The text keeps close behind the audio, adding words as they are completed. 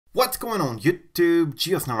What's going on YouTube?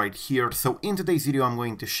 Geosna right here. So in today's video I'm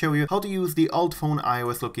going to show you how to use the UltFone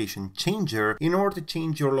iOS Location Changer in order to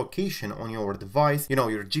change your location on your device,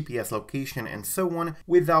 your GPS location and so on,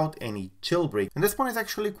 without any jailbreak. And this one is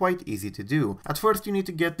actually quite easy to do. At first you need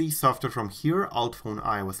to get the software from here, UltFone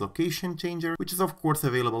iOS Location Changer, which is of course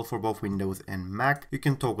available for both Windows and Mac. You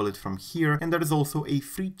can toggle it from here, and there is also a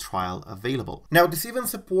free trial available. Now this even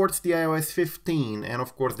supports the iOS 15 and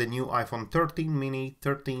of course the new iPhone 13 mini,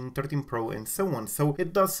 13 Pro and so on, so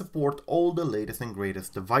it does support all the latest and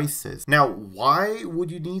greatest devices. Now why would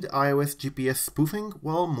you need iOS GPS spoofing?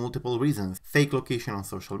 Well, multiple reasons. Fake location on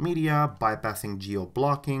social media, bypassing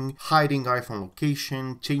geo-blocking, hiding iPhone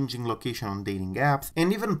location, changing location on dating apps,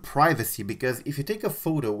 and even privacy, because if you take a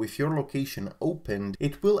photo with your location opened,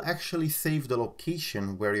 it will actually save the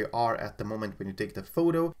location where you are at the moment when you take the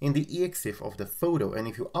photo in the EXIF of the photo, and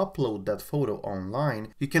if you upload that photo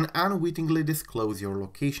online, you can unwittingly disclose your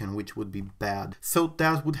location, which would be bad. So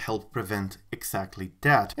that would help prevent exactly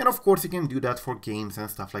that. And of course you can do that for games and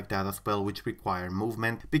stuff like that as well, which require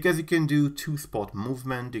movement, because you can do two-spot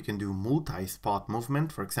movement, you can do multi-spot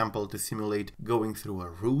movement, for example to simulate going through a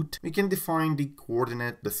route. You can define the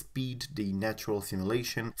coordinate, the speed, the natural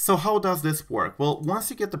simulation. So how does this work? Well, once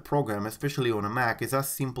you get the program, especially on a Mac, it's as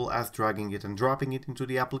simple as dragging it and dropping it into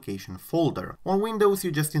the application folder. On Windows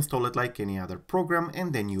you just install it like any other program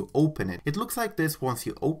and then you open it. It looks like this once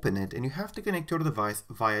you open it, and you have to connect your device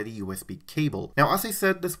via the USB cable. Now as I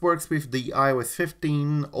said, this works with the iOS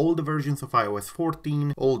 15, all the versions of iOS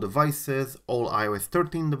 14, all devices, all iOS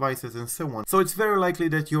 13 devices and so on. So it's very likely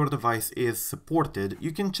that your device is supported.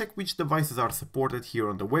 You can check which devices are supported here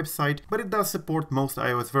on the website, but it does support most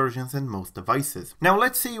iOS versions and most devices. Now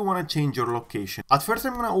let's say you want to change your location. At first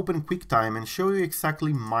I'm going to open QuickTime and show you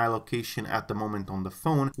exactly my location at the moment on the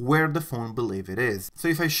phone, where the phone believes it is. So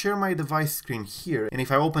if I share my device screen here, and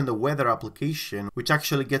if I open the weather application, which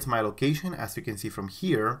actually gets my location, as you can see from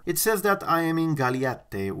here, it says that I am in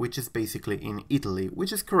Gagliate, which is basically in Italy,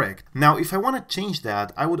 which is correct. Now if I want to change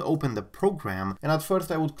that, I would open the program, and at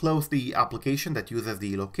first I would close the application that uses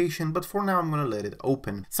the location, but for now I'm going to let it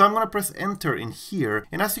open. So I'm going to press enter in here,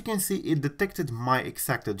 and as you can see it detected my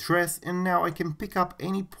exact address, and now I can pick up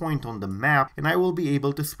any point on the map and I will be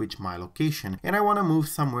able to switch my location. And I want to move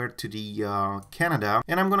somewhere to the Canada,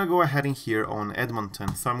 and I'm going to go ahead in here on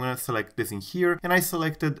Edmonton. So I'm going to select this in here, and I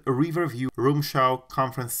selected Riverview Rumshaw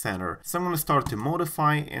Conference Center. So I'm going to start to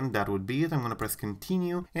modify, and that would be it. I'm going to press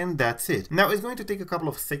continue, and that's it. Now it's going to take a couple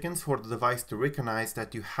of seconds for the device to recognize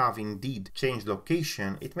that you have indeed changed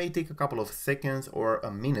location. It may take a couple of seconds or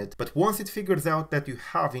a minute, but once it figures out that you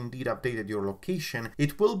have indeed updated your location,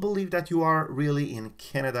 it will believe that you are really in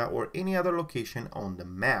Canada or any other location on the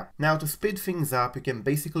map. Now to speed things up, you can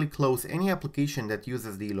basically close any application that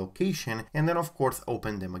uses the location, and then of course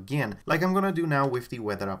open them again, like I'm gonna do now with the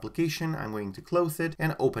weather application. I'm going to close it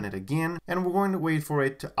and open it again, and we're going to wait for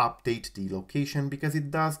it to update the location, because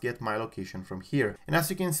it does get my location from here. And as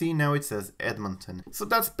you can see now it says Edmonton. So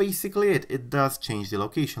that's basically it. It does change the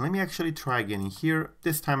location. Let me actually try again in here.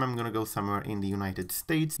 This time I'm gonna go somewhere in the United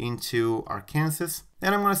States, into Arkansas.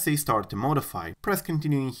 Then I'm going to say start to modify. Press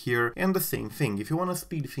continue in here, and the same thing. If you want to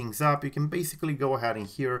speed things up, you can basically go ahead in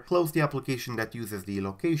here, close the application that uses the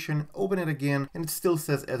location, open it again, and it still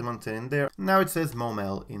says Edmonton in there. Now it says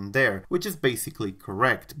Momel in there, which is basically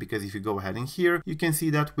correct, because if you go ahead in here, you can see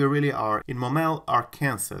that we really are in Momel,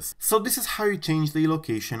 Arkansas. So this is how you change the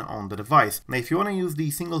location on the device. Now if you want to use the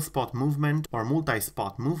single spot movement or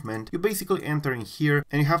multi-spot movement, you basically enter in here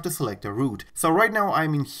and you have to select a route. So right now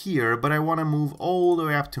I'm in here, but I want to move all the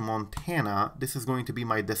way up to Montana. This is going to be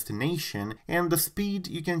my destination, and the speed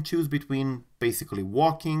you can choose between basically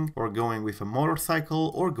walking or going with a motorcycle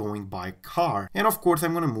or going by car. And of course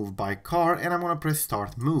I'm going to move by car, and I'm going to press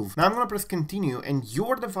start move. Now I'm going to press continue, and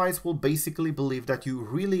your device will basically believe that you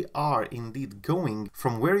really are indeed going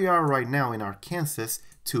from where you are right now in Arkansas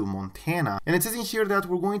to Montana. And it says in here that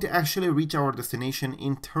we're going to actually reach our destination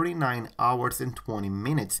in 39 hours and 20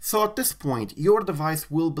 minutes. So at this point, your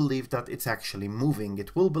device will believe that it's actually moving.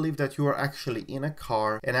 It will believe that you are actually in a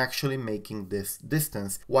car and actually making this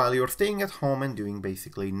distance, while you're staying at home and doing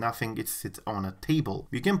basically nothing. It sits on a table.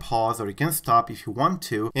 You can pause or you can stop if you want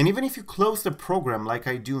to, and even if you close the program like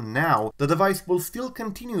I do now, the device will still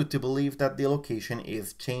continue to believe that the location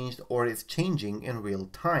is changed or is changing in real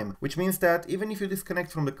time, which means that even if you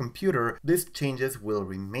disconnect from the computer, these changes will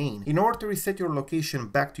remain. In order to reset your location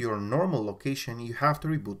back to your normal location, you have to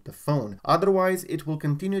reboot the phone. Otherwise, it will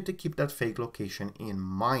continue to keep that fake location in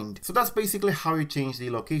mind. So that's basically how you change the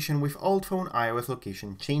location with UltFone iOS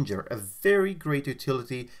Location Changer. A very very great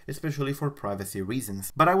utility, especially for privacy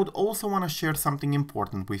reasons. But I would also want to share something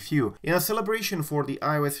important with you. In a celebration for the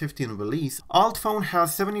iOS 15 release, UltFone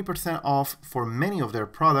has 70% off for many of their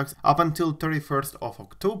products up until 31st of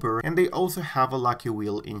October, and they also have a lucky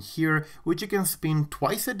wheel in here, which you can spin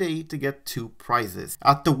twice a day to get 2 prizes.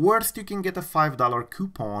 At the worst, you can get a $5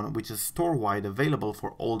 coupon, which is store-wide available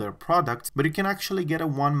for all their products, but you can actually get a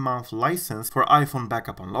 1-month license for iPhone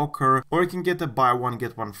Backup Unlocker, or you can get a buy one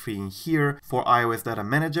get one free in here for iOS Data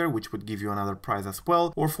Manager, which would give you another prize as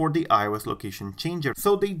well, or for the iOS Location Changer.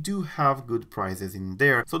 So they do have good prizes in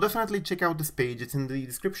there. So definitely check out this page, it's in the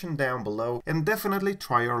description down below, and definitely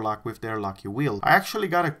try your luck with their lucky wheel. I actually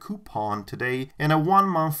got a coupon today and a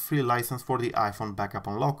 1-month free license for the iPhone Backup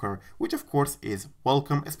Unlocker, which of course is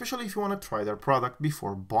welcome, especially if you want to try their product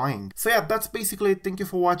before buying. So yeah, that's basically it. Thank you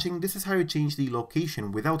for watching. This is how you change the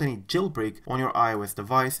location without any jailbreak on your iOS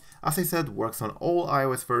device. As I said, works on all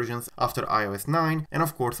iOS versions after iOS 9 and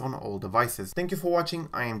of course on all devices. Thank you for watching.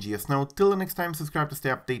 I am GSNow. Till the next time, subscribe to stay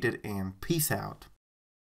updated and peace out.